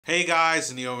Hey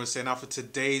guys, Neo was saying now for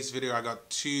today's video I got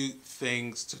two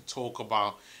things to talk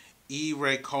about.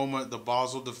 Eray Comert, the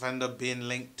Basel defender, being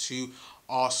linked to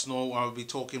Arsenal. I'll be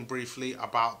talking briefly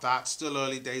about that. Still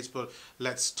early days, but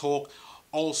let's talk.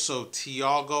 Also,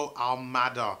 Thiago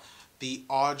Almada, the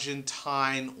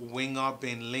Argentine winger,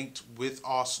 being linked with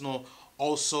Arsenal.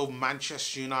 Also,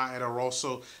 Manchester United are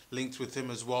also linked with him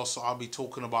as well. So I'll be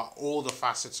talking about all the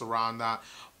facets around that.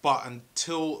 But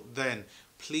until then,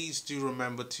 please do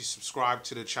remember to subscribe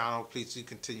to the channel. Please do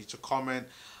continue to comment,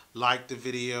 like the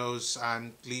videos,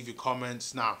 and leave your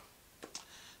comments. Now,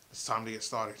 it's time to get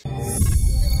started.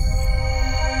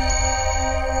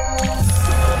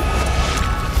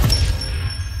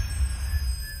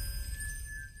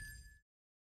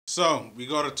 So, we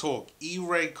got to talk.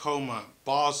 Eray Comert,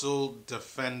 Basel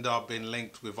defender, been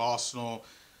linked with Arsenal,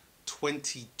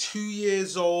 22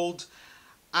 years old.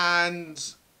 And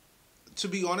to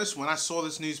be honest, when I saw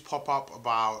this news pop up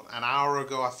about an hour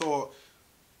ago, I thought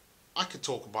I could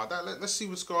talk about that. Let's see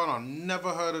what's going on. Never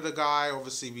heard of the guy.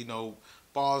 Obviously, we know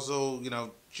Basel,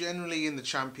 generally in the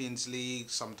Champions League,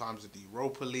 sometimes in the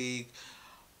Europa League.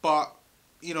 But,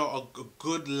 a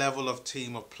good level of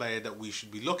team of player that we should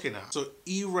be looking at. So,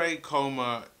 Eray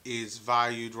Comert is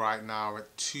valued right now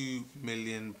at £2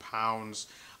 million.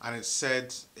 And it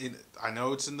said, I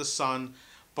know it's in the Sun,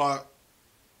 but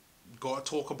got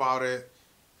to talk about it.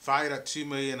 Valued at 2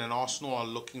 million, and Arsenal are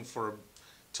looking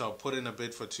to put in a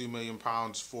bid for £2 million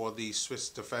for the Swiss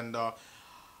defender.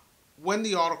 When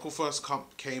the article first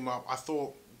came up, I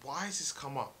thought, why has this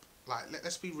come up? Like,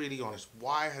 let's be really honest.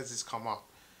 Why has this come up?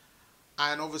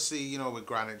 And obviously, with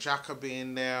Granit Xhaka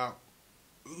being there,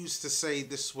 who's to say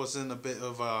this wasn't a bit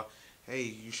of a, hey,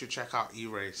 you should check out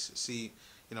Eray. See,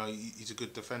 he's a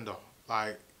good defender.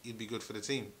 Like, he'd be good for the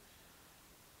team.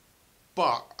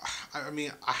 But, I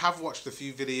mean, I have watched a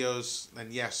few videos,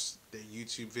 and yes, they're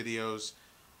YouTube videos,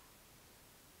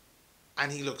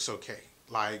 and he looks okay.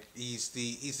 Like, he's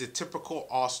the typical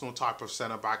Arsenal type of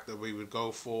centre-back that we would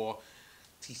go for.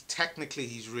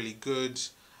 He's really good.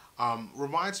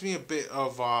 Reminds me a bit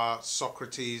of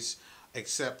Socrates,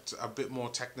 except a bit more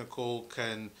technical,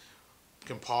 can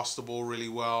pass the ball really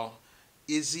well.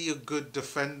 Is he a good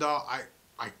defender?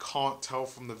 I can't tell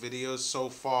from the videos so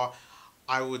far.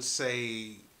 I would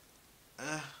say,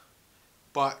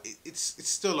 but it's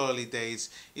still early days.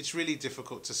 It's really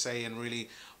difficult to say and really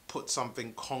put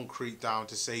something concrete down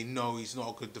to say, no, he's not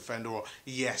a good defender, or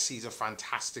yes, he's a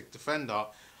fantastic defender.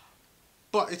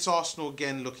 But it's Arsenal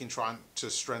again trying to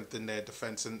strengthen their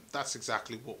defence, and that's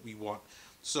exactly what we want.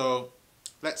 So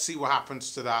let's see what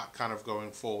happens to that kind of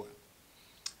going forward.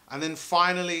 And then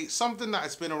finally, something that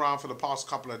has been around for the past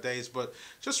couple of days, but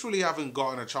just really haven't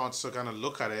gotten a chance to kind of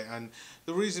look at it. And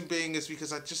the reason being is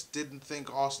because I just didn't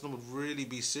think Arsenal would really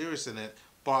be serious in it.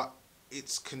 But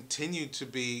it's continued to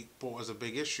be brought as a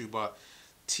big issue. But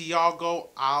Thiago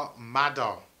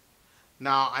Almada.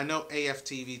 Now, I know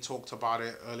AFTV talked about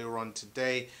it earlier on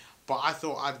today, but I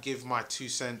thought I'd give my 2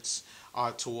 cents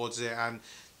towards it.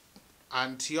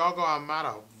 And Thiago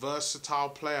Almada, versatile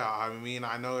player. I mean,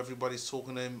 I know everybody's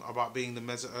talking to him about being the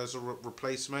Mesut Ozil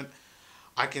replacement.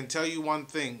 I can tell you one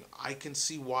thing. I can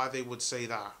see why they would say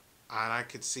that. And I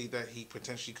could see that he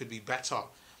potentially could be better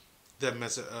than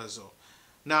Mesut Ozil.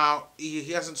 Now,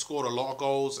 he hasn't scored a lot of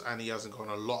goals and he hasn't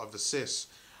gotten a lot of assists.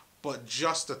 But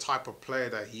just the type of player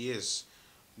that he is.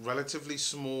 Relatively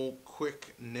small,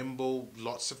 quick, nimble,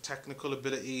 lots of technical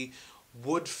ability.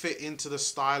 Would fit into the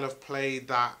style of play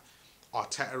that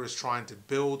Arteta is trying to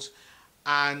build,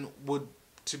 and would,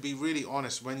 to be really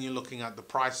honest, when you're looking at the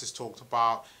prices talked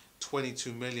about,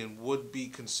 22 million would be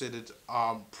considered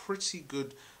pretty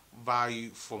good value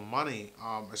for money,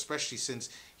 especially since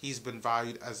he's been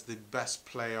valued as the best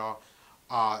player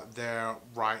there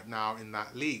right now in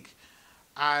that league.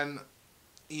 And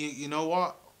you know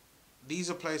what? These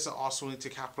are players that Arsenal need to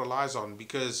capitalize on,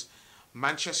 because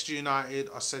Manchester United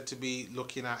are said to be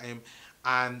looking at him.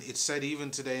 And it said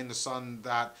even today in the Sun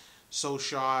that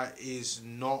Solskjaer is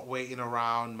not waiting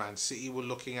around. Man City were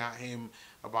looking at him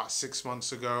about 6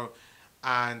 months ago.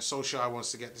 And Solskjaer wants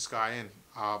to get this guy in.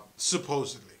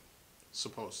 Supposedly.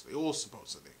 All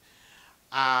supposedly.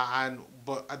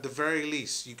 But at the very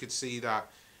least, you could see that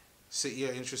City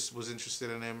was interested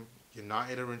in him.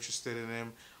 United are interested in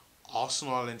him.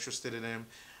 Arsenal are interested in him.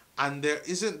 And there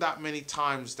isn't that many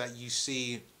times that you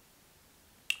see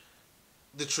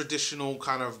the traditional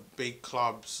kind of big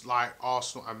clubs like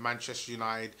Arsenal and Manchester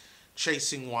United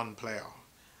chasing one player.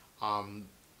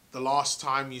 The last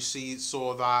time you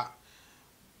saw that,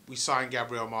 we signed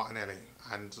Gabriel Martinelli,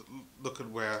 and look at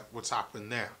what's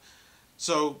happened there.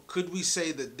 So could we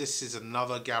say that this is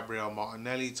another Gabriel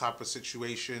Martinelli type of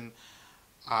situation?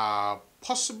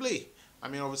 Possibly. I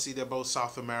mean, obviously they're both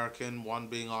South American, one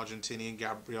being Argentinian,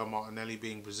 Gabriel Martinelli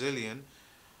being Brazilian.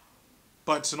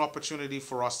 But it's an opportunity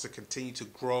for us to continue to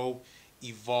grow,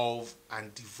 evolve,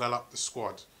 and develop the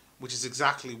squad, which is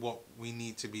exactly what we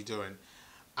need to be doing.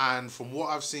 And from what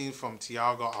I've seen from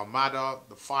Thiago Almada,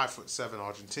 the 5'7"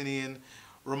 Argentinian,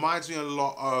 reminds me a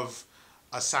lot of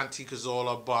a Santi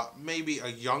Cazorla, but maybe a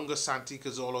younger Santi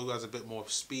Cazorla who has a bit more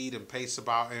speed and pace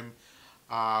about him.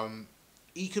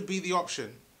 He could be the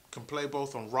option. Can play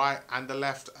both on right and the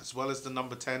left as well as the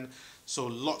number 10. So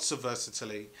lots of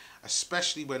versatility,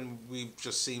 especially when we've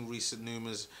just seen recent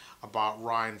rumours about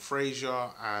Ryan Fraser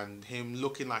and him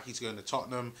looking like he's going to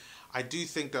Tottenham. I do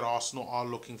think that Arsenal are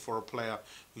looking for a player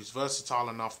who's versatile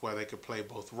enough where they could play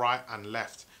both right and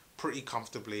left pretty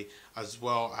comfortably, as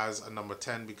well as a number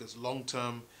 10, because long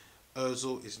term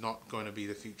Ozil is not going to be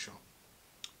the future.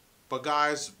 But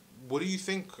guys, what do you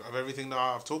think of everything that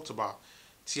I've talked about?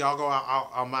 Thiago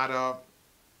Almada,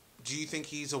 do you think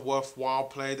he's a worthwhile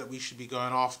player that we should be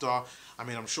going after? I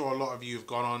mean, I'm sure a lot of you have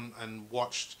gone on and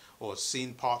watched or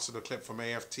seen parts of the clip from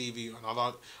AFTV and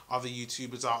other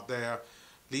YouTubers out there.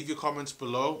 Leave your comments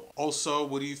below. Also,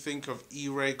 what do you think of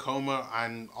Eray Comert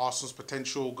and Arsenal's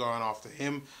potential going after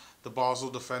him? The Basel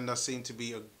defender seemed to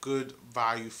be a good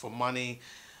value for money.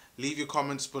 Leave your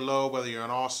comments below, whether you're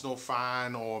an Arsenal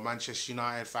fan or Manchester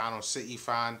United fan or City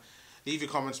fan. Leave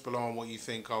your comments below on what you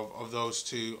think of those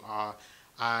two.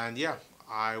 And yeah,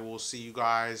 I will see you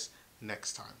guys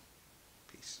next time.